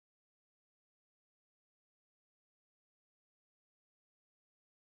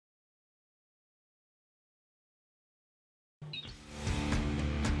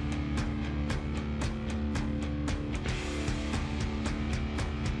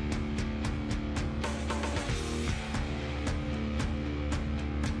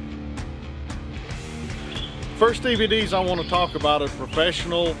First DVDs I want to talk about are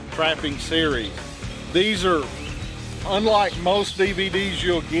professional trapping series. These are unlike most DVDs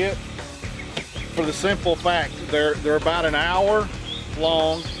you'll get for the simple fact they're about an hour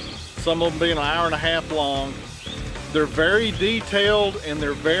long, some of them being an hour and a half long. They're very detailed and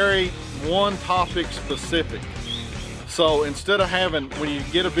they're very one topic specific. So instead of having, when you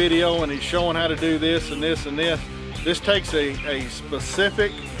get a video and he's showing how to do this and this and this takes a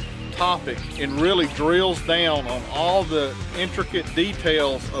specific topic and really drills down on all the intricate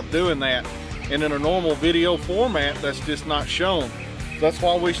details of doing that. And in a normal video format, that's just not shown. That's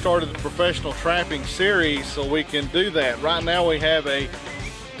why we started the professional trapping series, so we can do that. Right now we have a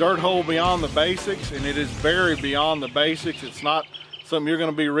dirt hole beyond the basics, and it is very beyond the basics. It's not something you're going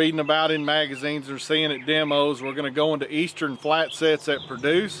to be reading about in magazines or seeing at demos. We're going to go into Eastern flat sets that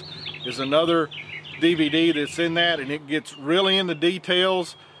produce. Is another DVD that's in that, and it gets really in the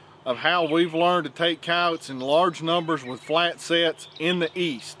details of how we've learned to take coyotes in large numbers with flat sets in the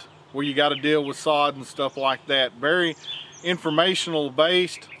East, where you got to deal with sod and stuff like that. Very informational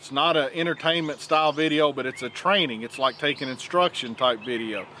based. It's not an entertainment style video, but it's a training. It's like taking instruction type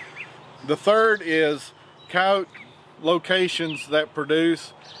video. The third is coyote locations that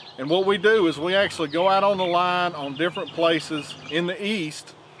produce, and what we do is we actually go out on the line on different places in the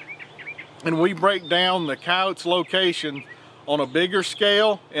East, and we break down the coyote's location on a bigger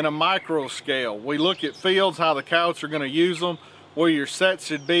scale and a micro scale. We look at fields, how the coyotes are going to use them, where your set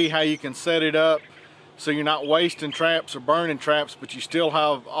should be, how you can set it up so you're not wasting traps or burning traps, but you still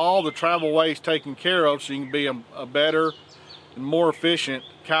have all the travel ways taken care of so you can be a better and more efficient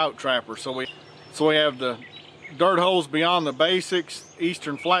coyote trapper. So we have the dirt holes beyond the basics,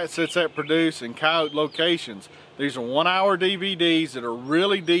 Eastern flat sets that produce, and coyote locations. These are 1 hour DVDs that are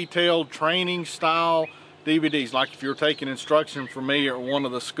really detailed training style DVDs, like if you're taking instruction from me or one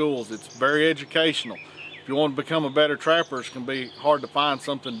of the schools. It's very educational. If you want to become a better trapper, it's going to be hard to find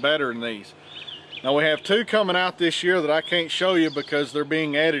something better than these. Now we have two coming out this year that I can't show you because they're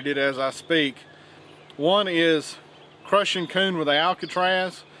being edited as I speak. One is crushing coon with the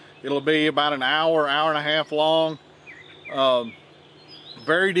Alcatraz. It'll be about an hour, hour and a half long.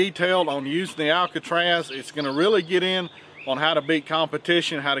 Very detailed on using the Alcatraz. It's going to really get in on how to beat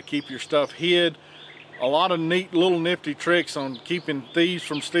competition, how to keep your stuff hid. A lot of neat little nifty tricks on keeping thieves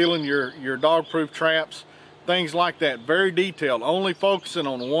from stealing your dog-proof traps, things like that. Very detailed, only focusing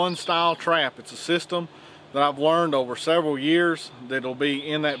on one style trap. It's a system that I've learned over several years that'll be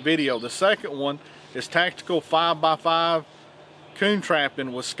in that video. The second one is tactical 5x5 coon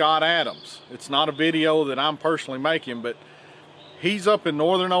trapping with Scott Adams. It's not a video that I'm personally making, but he's up in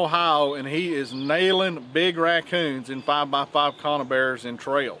northern Ohio and he is nailing big raccoons in 5x5 conibears in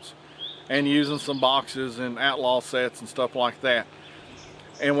trails, and using some boxes and outlaw sets and stuff like that.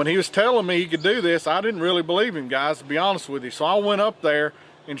 And when he was telling me he could do this, I didn't really believe him, guys, to be honest with you. So I went up there,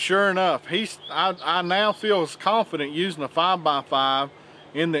 and sure enough, I now feel as confident using a 5x5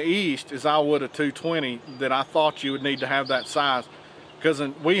 in the East as I would a 220 that I thought you would need to have that size. Because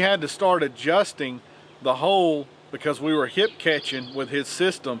we had to start adjusting the hole because we were hip catching with his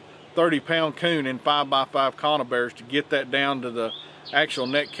system 30-pound coon in 5x5 conibears to get that down to the actual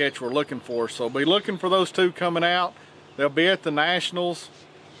net catch we're looking for. So be looking for those two coming out. They'll be at the Nationals.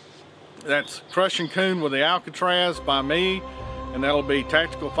 That's Crushing Coon with the Alcatraz by me, and that'll be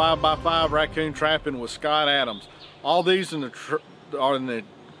Tactical 5x5 Raccoon Trapping with Scott Adams. All these are in the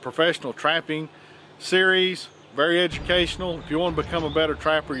professional trapping series. Very educational. If you want to become a better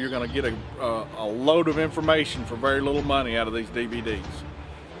trapper, you're going to get a load of information for very little money out of these DVDs.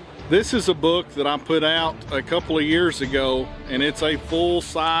 This is a book that I put out a couple of years ago, and it's a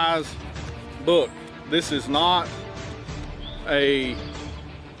full-size book. This is not a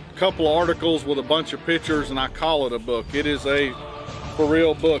couple of articles with a bunch of pictures and I call it a book. It is a for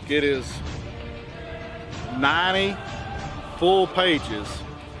real book. It is 90 full pages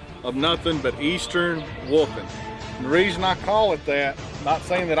of nothing but Eastern wolfing. And the reason I call it that, not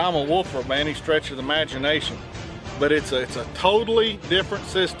saying that I'm a wolfer by any stretch of the imagination, but it's a totally different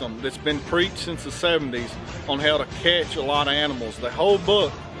system that's been preached since the 70s on how to catch a lot of animals. The whole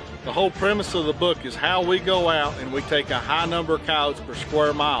book, the whole premise of the book is how we go out and we take a high number of coyotes per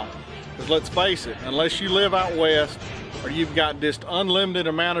square mile. Because let's face it, unless you live out west or you've got just unlimited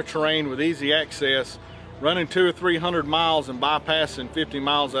amount of terrain with easy access, running 200 or 300 miles and bypassing 50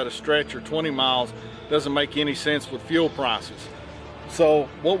 miles at a stretch or 20 miles doesn't make any sense with fuel prices. So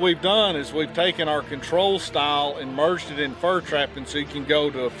what we've done is we've taken our control style and merged it in fur trapping so you can go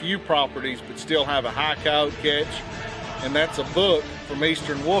to a few properties but still have a high coyote catch, and that's a book from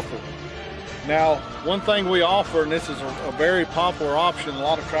Eastern Wolfer. Now, one thing we offer, and this is a very popular option a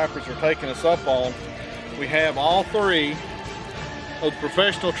lot of trappers are taking us up on, we have all three of the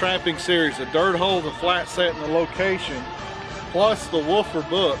professional trapping series, the dirt hole, the flat set, and the location, plus the woofer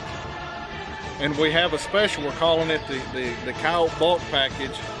book. And we have a special, we're calling it the coyote bulk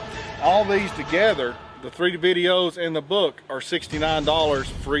package. All these together, the 3 videos and the book, are $69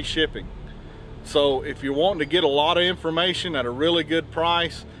 free shipping. So if you're wanting to get a lot of information at a really good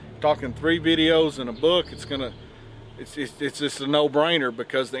price, talking 3 videos and a book, it's just a no-brainer,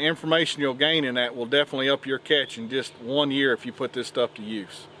 because the information you'll gain in that will definitely up your catch in just 1 year if you put this stuff to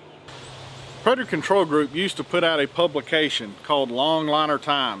use. Predator Control Group used to put out a publication called Longliner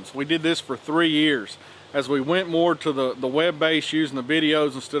Times. We did this for 3 years. As we went more to the web-based, using the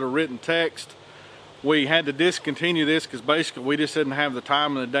videos instead of written text, we had to discontinue this because basically we just didn't have the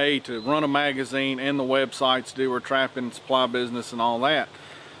time of the day to run a magazine and the websites, do our trapping, supply business, and all that.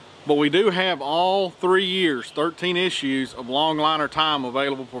 But we do have all 3 years, 13 issues of Longliner Time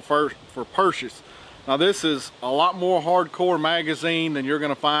available for purchase. Now this is a lot more hardcore magazine than you're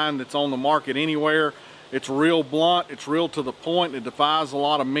going to find that's on the market anywhere. It's real blunt, it's real to the point, it defies a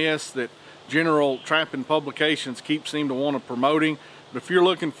lot of myths that general trapping publications seem to want to promoting. But if you're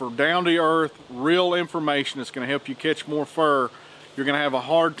looking for down-to-earth, real information that's going to help you catch more fur, you're going to have a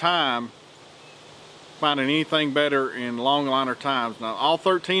hard time finding anything better in Longliner Times. Now all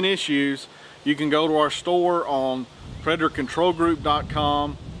 13 issues, you can go to our store on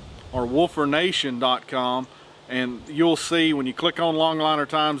predatorcontrolgroup.com or woofernation.com, and you'll see when you click on Longliner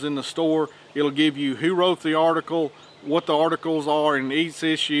Times in the store, it'll give you who wrote the article, what the articles are in each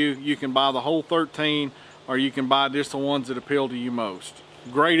issue. You can buy the whole 13, or you can buy just the ones that appeal to you most.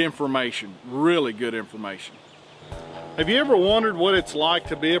 Great information, really good information. Have you ever wondered what it's like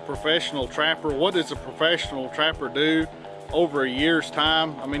to be a professional trapper? What does a professional trapper do over a year's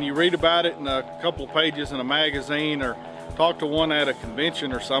time? I mean, you read about it in a couple of pages in a magazine or talk to one at a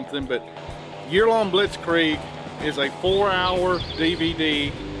convention or something, but Year-Long Blitzkrieg is a 4-hour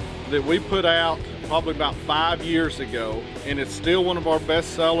DVD that we put out probably about 5 years ago, and it's still one of our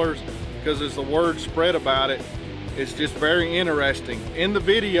best sellers because as the word spread about it, it's just very interesting. In the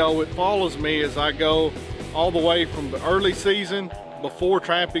video, it follows me as I go all the way from the early season, before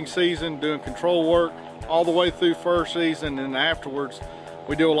trapping season, doing control work, all the way through fur season, and afterwards.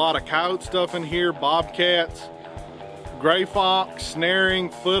 We do a lot of coyote stuff in here, bobcats, gray fox, snaring,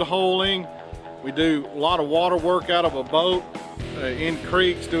 foot holing. We do a lot of water work out of a boat, in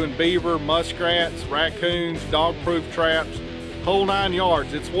creeks, doing beaver, muskrats, raccoons, dog-proof traps, whole 9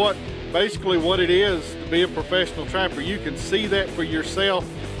 yards. It's basically what it is to be a professional trapper. You can see that for yourself.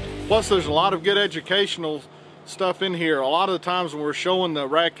 Plus there's a lot of good educational stuff in here. A lot of the times when we're showing the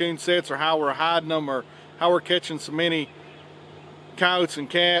raccoon sets or how we're hiding them or how we're catching so many coyotes and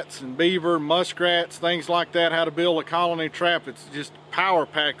cats and beaver, muskrats, things like that, how to build a colony trap, it's just power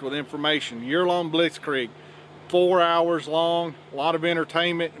packed with information. Year-Long Blitzkrieg, 4 hours long, a lot of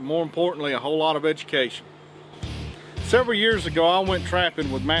entertainment, and more importantly, a whole lot of education. Several years ago, I went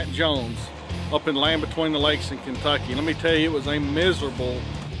trapping with Matt Jones up in Land Between the Lakes in Kentucky. Let me tell you, it was a miserable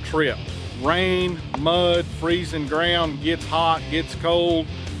trip. Rain, mud, freezing ground, gets hot, gets cold.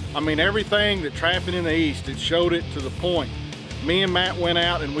 I mean, everything that trapping in the East, it showed it to the point. Me and Matt went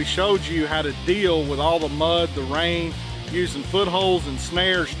out and we showed you how to deal with all the mud, the rain, using footholds and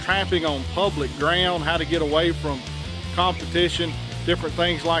snares, trapping on public ground, how to get away from competition, different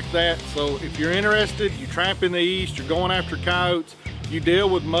things like that. So if you're interested, you trap in the East, you're going after coyotes, you deal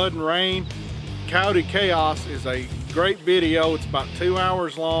with mud and rain, Coyote Chaos is a great video. It's about 2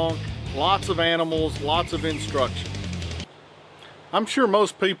 hours long, lots of animals, lots of instruction. I'm sure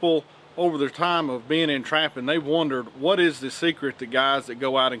most people over the time of being in trapping, they've wondered, what is the secret to guys that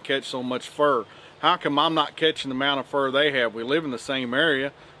go out and catch so much fur? How come I'm not catching the amount of fur they have? We live in the same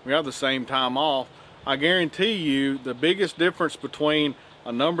area, we have the same time off. I guarantee you the biggest difference between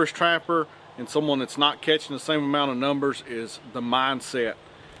a numbers trapper and someone that's not catching the same amount of numbers is the mindset.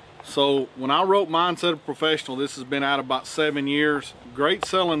 So when I wrote Mindset of Professional, this has been out about 7 years, great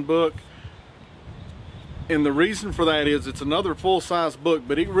selling book. And the reason for that is it's another full-size book,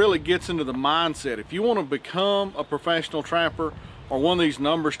 but it really gets into the mindset. If you want to become a professional trapper or one of these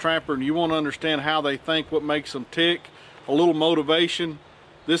numbers trapper and you want to understand how they think, what makes them tick, a little motivation,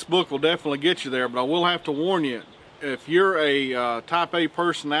 this book will definitely get you there. But I will have to warn you, if you're a type A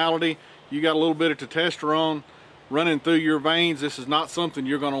personality, you got a little bit of testosterone running through your veins, this is not something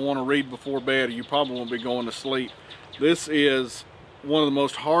you're going to want to read before bed, or you probably won't be going to sleep. This is one of the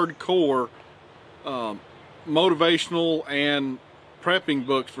most hardcore motivational and prepping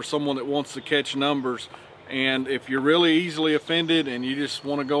books for someone that wants to catch numbers. And if you're really easily offended and you just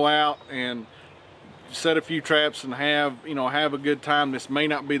want to go out and set a few traps and have a good time, this may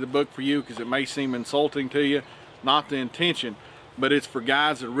not be the book for you because it may seem insulting to you. Not the intention, but it's for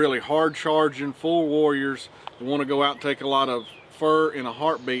guys that are really hard charging, full warriors that want to go out and take a lot of fur in a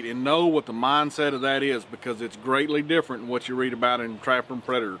heartbeat, and know what the mindset of that is, because it's greatly different than what you read about in Trapper and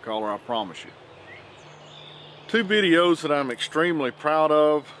Predator Caller, I promise you. Two videos that I'm extremely proud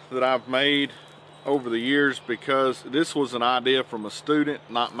of that I've made over the years, because this was an idea from a student,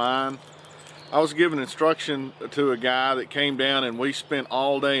 not mine. I was giving instruction to a guy that came down, and we spent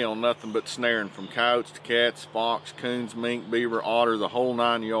all day on nothing but snaring, from coyotes to cats, fox, coons, mink, beaver, otter, the whole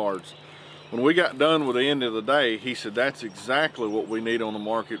 9 yards. When we got done with the end of the day, he said, that's exactly what we need on the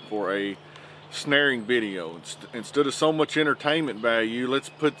market for a snaring video. Instead of so much entertainment value, let's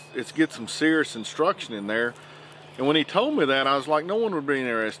get some serious instruction in there. And when he told me that, I was like, no one would be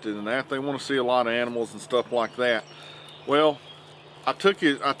interested in that. They want to see a lot of animals and stuff like that. Well, I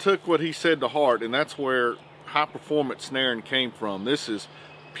took what he said to heart, and that's where high performance snaring came from. This is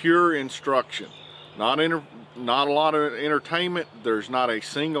pure instruction, not a lot of entertainment. There's not a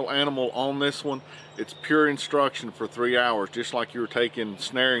single animal on this one. It's pure instruction for 3 hours, just like you were taking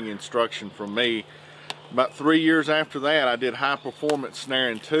snaring instruction from me. About 3 years after that, I did high performance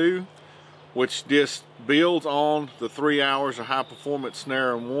snaring 2, which just builds on the 3 hours of high performance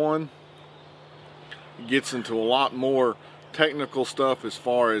snaring 1. It gets into a lot more technical stuff as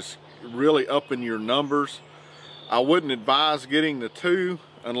far as really upping your numbers. I wouldn't advise getting the 2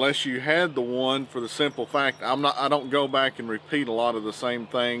 unless you had the 1, for the simple fact I don't go back and repeat a lot of the same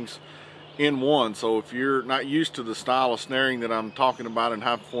things in 1. So if you're not used to the style of snaring that I'm talking about in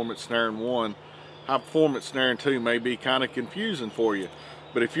high performance snaring 1, high performance snaring 2 may be kind of confusing for you.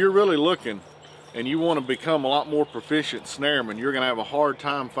 But if you're really looking and you want to become a lot more proficient snarerman, you're going to have a hard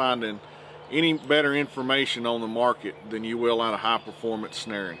time finding any better information on the market than you will out of high performance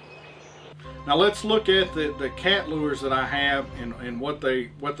snaring. Now let's look at the cat lures that I have and what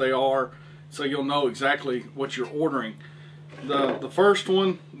they are, so you'll know exactly what you're ordering. The first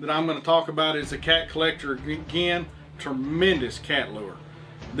one that I'm going to talk about is the Cat Collector. Again, tremendous cat lure.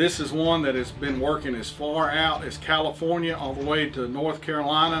 This is one that has been working as far out as California, all the way to North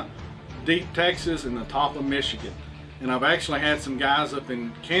Carolina, deep Texas, and the top of Michigan. And I've actually had some guys up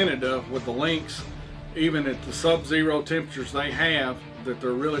in Canada with the lynx, even at the sub-zero temperatures they have, that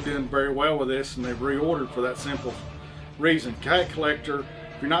they're really doing very well with this, and they've reordered for that simple reason. Cat Collector,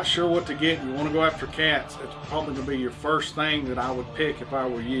 if you're not sure what to get and you want to go after cats, it's probably going to be your first thing that I would pick if I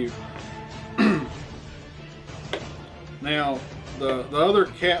were you. Now, the other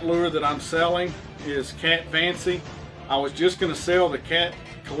cat lure that I'm selling is Cat Fancy. I was just going to sell the Cat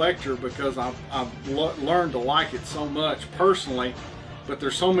Collector because I've learned to like it so much personally, but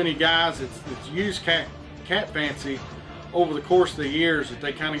there's so many guys that's used Cat Fancy over the course of the years that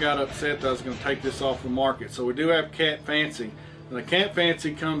they kind of got upset that I was going to take this off the market. So we do have Cat Fancy. And the Cat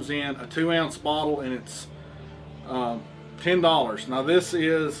Fancy comes in a 2-ounce bottle, and it's $10. Now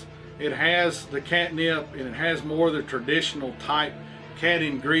it has the catnip, and it has more of the traditional type cat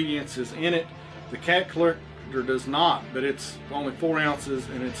ingredients is in it. The Cat Collector does not, but it's only 4 ounces,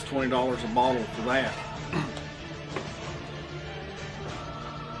 and it's $20 a bottle for that.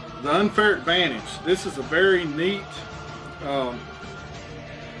 The Unfair Advantage. This is a very neat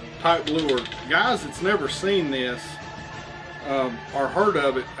type lure. Guys that's never seen this or heard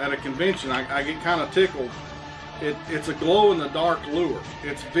of it at a convention, I get kind of tickled. It's a glow-in-the-dark lure.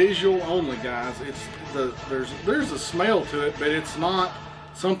 It's visual only, guys. There's a smell to it, but it's not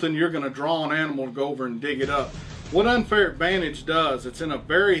something you're going to draw an animal to go over and dig it up. What Unfair Advantage does, it's in a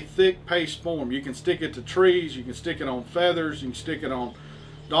very thick paste form. You can stick it to trees, you can stick it on feathers, you can stick it on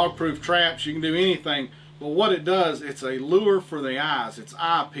dog-proof traps, you can do anything. But what it does, it's a lure for the eyes. It's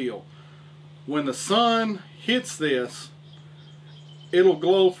eye appeal. When the sun hits this, it'll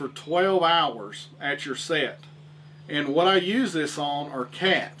glow for 12 hours at your set. And what I use this on are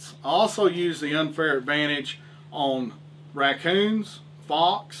cats. I also use the Unfair Advantage on raccoons,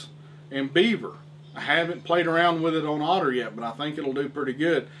 fox, and beaver. I haven't played around with it on otter yet, but I think it'll do pretty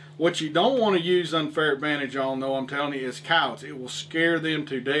good. What you don't want to use Unfair Advantage on, though, I'm telling you, is coyotes. It will scare them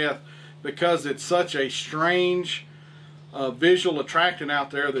to death because it's such a strange visual attractant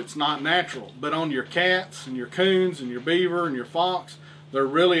out there that's not natural. But on your cats and your coons and your beaver and your fox, they're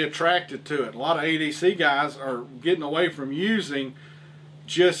really attracted to it. A lot of ADC guys are getting away from using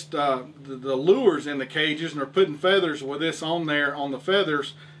just the lures in the cages, and they're putting feathers with this on there on the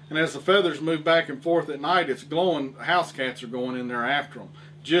feathers, and as the feathers move back and forth at night, it's glowing. House cats are going in there after them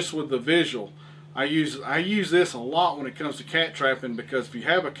just with the visual. I use this a lot when it comes to cat trapping, because if you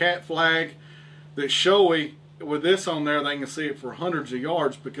have a cat flag that's showy, with this on there they can see it for hundreds of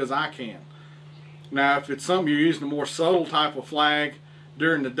yards, because I can. Now if it's something you're using a more subtle type of flag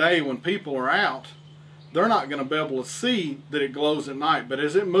during the day when people are out, they're not going to be able to see that it glows at night, but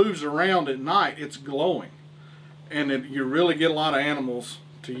as it moves around at night, it's glowing. And you really get a lot of animals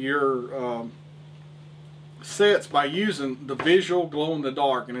to your sets by using the visual glow in the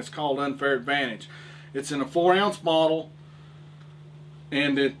dark, and it's called Unfair Advantage. It's in a 4-ounce bottle,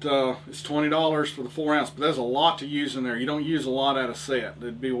 and it's $20 for the 4 ounce, but there's a lot to use in there. You don't use a lot out of set.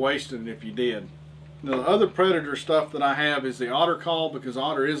 It'd be wasted if you did. Now, the other predator stuff that I have is the otter call, because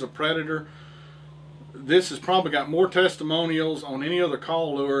otter is a predator. This has probably got more testimonials on any other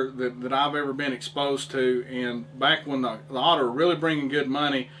call lure that I've ever been exposed to. And back when the otter were really bringing good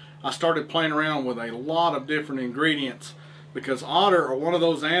money, I started playing around with a lot of different ingredients, because otter are one of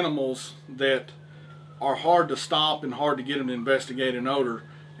those animals that are hard to stop and hard to get them to investigate an odor.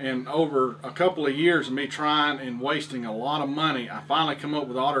 And over a couple of years of me trying and wasting a lot of money, I finally come up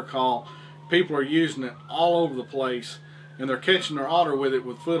with otter call. People are using it all over the place, and they're catching their otter with it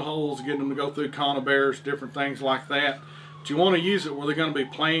with footholds, getting them to go through conibears, different things like that. But you want to use it where they're going to be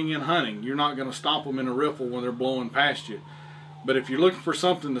playing and hunting. You're not going to stop them in a riffle when they're blowing past you. But if you're looking for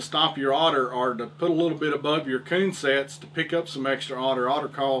something to stop your otter, or to put a little bit above your coon sets to pick up some extra otter, otter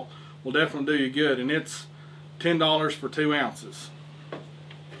call will definitely do you good. And it's $10 for 2 ounces.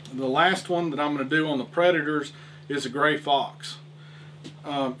 The last one that I'm going to do on the predators is a gray fox.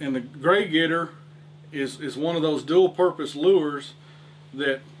 And the gray getter is one of those dual purpose lures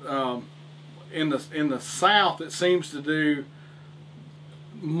that in the South it seems to do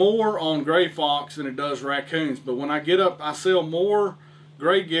more on gray fox than it does raccoons. But when I get up, I sell more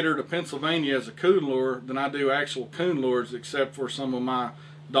gray getter to Pennsylvania as a coon lure than I do actual coon lures, except for some of my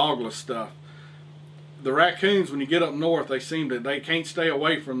dogless stuff. The raccoons, when you get up north, they can't stay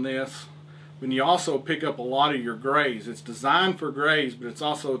away from this. When you also pick up a lot of your grays. It's designed for grays, but it's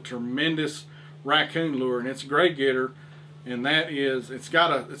also a tremendous raccoon lure, and it's a gray getter, and that is,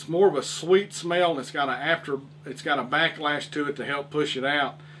 it's more of a sweet smell, and it's got a backlash to it to help push it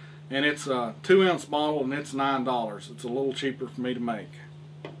out. And it's a 2 ounce bottle, and it's $9. It's a little cheaper for me to make.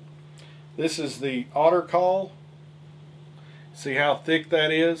 This is the otter call. See how thick that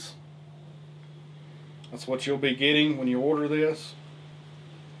is? That's what you'll be getting when you order this.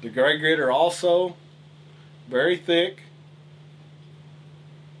 The gray getter also very thick.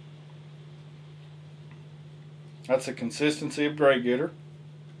 That's the consistency of gray getter.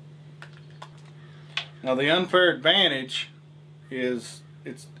 Now the Unfair Advantage is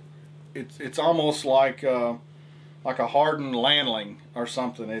it's almost like a hardened landling or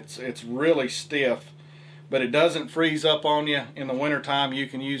something. It's really stiff, but it doesn't freeze up on you in the wintertime. You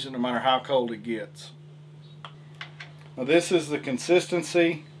can use it no matter how cold it gets. Now this is the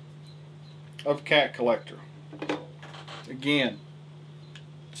consistency of Cat Collector. Again,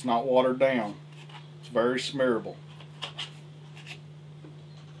 it's not watered down. It's very smearable.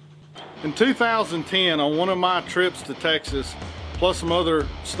 In 2010, on one of my trips to Texas, plus some other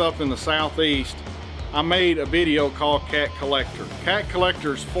stuff in the southeast, I made a video called Cat Collector. Cat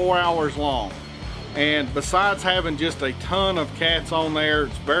Collector is 4 hours long, and besides having just a ton of cats on there,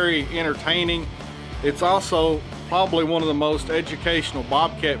 it's very entertaining. It's also probably one of the most educational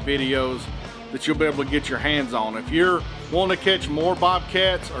bobcat videos that you'll be able to get your hands on. If you're wanting to catch more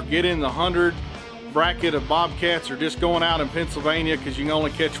bobcats or get in the 100 bracket of bobcats, or just going out in Pennsylvania because you can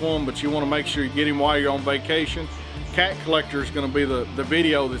only catch one, but you want to make sure you get him while you're on vacation, Cat Collector is going to be the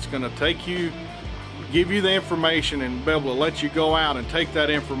video that's going to give you the information and be able to let you go out and take that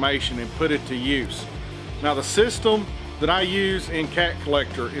information and put it to use. Now the system that I use in Cat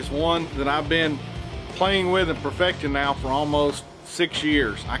Collector is one that I've been playing with and perfecting now for almost 6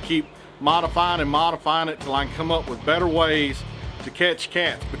 years. I keep modifying it till I can come up with better ways to catch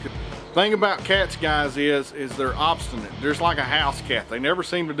cats. Because the thing about cats, guys, is they're obstinate. They're just like a house cat. They never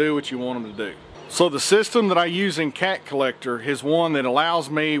seem to do what you want them to do. So the system that I use in Cat Collector is one that allows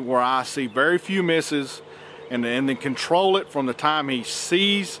me where I see very few misses, and then control it from the time he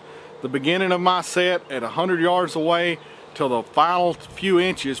sees the beginning of my set at 100 yards away till the final few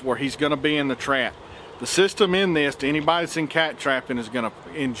inches where he's going to be in the trap. The system in this, to anybody that's in cat trapping, is going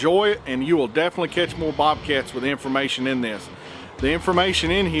to enjoy it, and you will definitely catch more bobcats with the information in this. The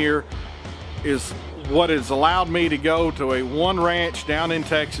information in here is what has allowed me to go to one ranch down in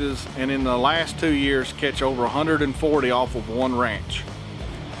Texas, and in the last 2 years catch over 140 off of one ranch.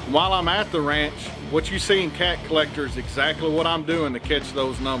 While I'm at the ranch, what you see in Cat Collector is exactly what I'm doing to catch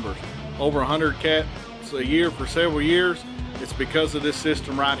those numbers. Over 100 cats a year for several years. It's because of this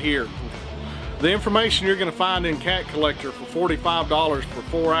system right here. The information you're going to find in Cat Collector for $45 for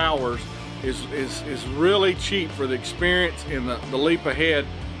 4 hours is really cheap for the experience and the leap ahead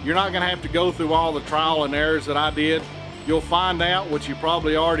You're not going to have to go through all the trial and errors that I did. You'll find out, which you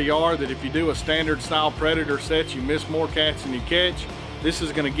probably already are, that if you do a standard style predator set, you miss more cats than you catch. This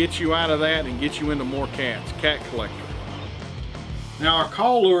is going to get you out of that and get you into more cats. Cat collector. Now our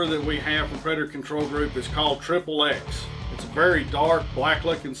call lure that we have from Predator Control Group is called XXX. It's a very dark, black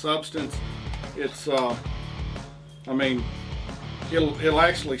looking substance. It's, I mean, it'll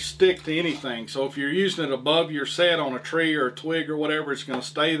actually stick to anything. So if you're using it above your set on a tree or a twig or whatever, it's going to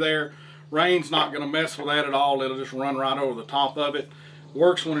stay there. Rain's not going to mess with that at all. It'll just run right over the top of it.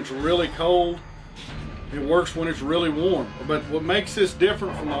 Works when it's really cold. It works when it's really warm. But what makes this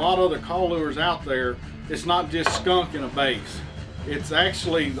different from a lot of other call lures out there, it's not just skunk in a base. It's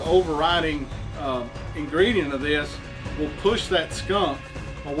actually the overriding ingredient of this will push that skunk,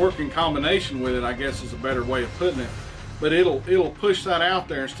 or work in combination with it, I guess is a better way of putting it. But it'll push that out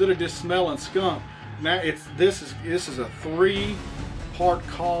there instead of just smelling skunk. Now this is a 3-part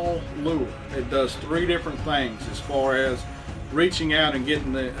call lure. It does 3 different things as far as reaching out and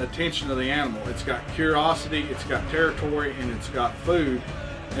getting the attention of the animal. It's got curiosity, it's got territory, and it's got food.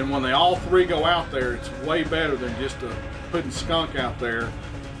 And when they all 3 go out there, it's way better than just putting skunk out there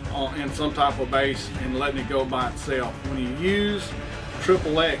in some type of base and letting it go by itself. When you use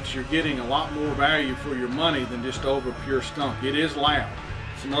XXX, you're getting a lot more value for your money than just over pure skunk. It is loud.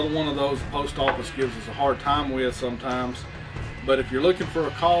 It's another one of those the post office gives us a hard time with sometimes. But if you're looking for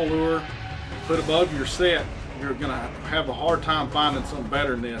a call lure, put above your set, you're gonna have a hard time finding something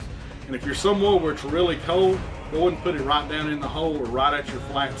better than this. And if you're somewhere where it's really cold, go ahead and put it right down in the hole or right at your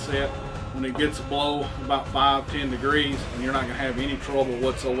flat set when it gets below about 5-10 degrees, and you're not gonna have any trouble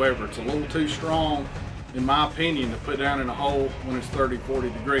whatsoever. It's a little too strong, in my opinion, to put down in a hole when it's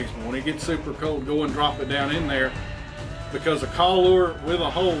 30-40 degrees. But when it gets super cold, go and drop it down in there, because a call lure with a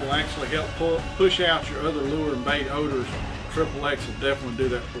hole will actually help push out your other lure and bait odors. XXX will definitely do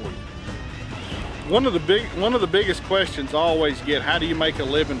that for you. One of the biggest questions I always get: how do you make a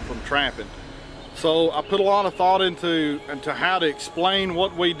living from trapping? So I put a lot of thought into how to explain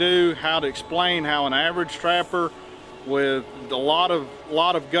what we do, how to explain how an average trapper with a lot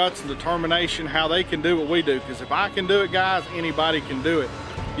of guts and determination, how they can do what we do. Because if I can do it, guys, anybody can do it.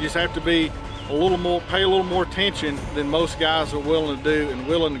 You just have to be pay a little more attention than most guys are willing to do, and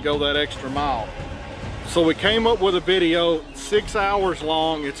willing to go that extra mile. So we came up with a video, 6 hours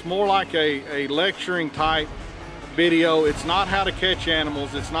long. It's more like a lecturing type video. It's not how to catch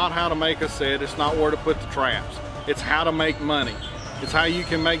animals, it's not how to make a set, it's not where to put the traps. It's how to make money. It's how you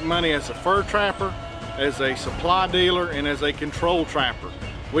can make money as a fur trapper, as a supply dealer, and as a control trapper.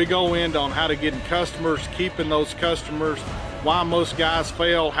 We go in on how to get customers, keeping those customers, why most guys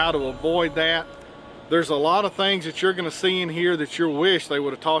fail, how to avoid that. There's a lot of things that you're going to see in here that you wish they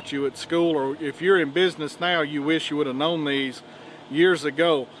would have taught you at school, or if you're in business now, you wish you would have known these years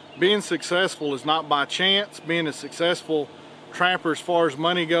ago. Being successful is not by chance. Being a successful trapper as far as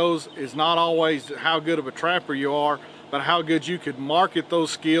money goes is not always how good of a trapper you are, but how good you could market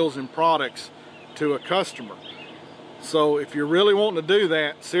those skills and products to a customer. So if you're really wanting to do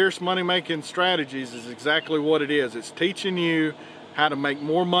that, Serious Money Making Strategies is exactly what it is. It's teaching you how to make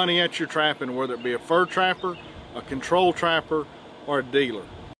more money at your trapping, whether it be a fur trapper, a control trapper, or a dealer.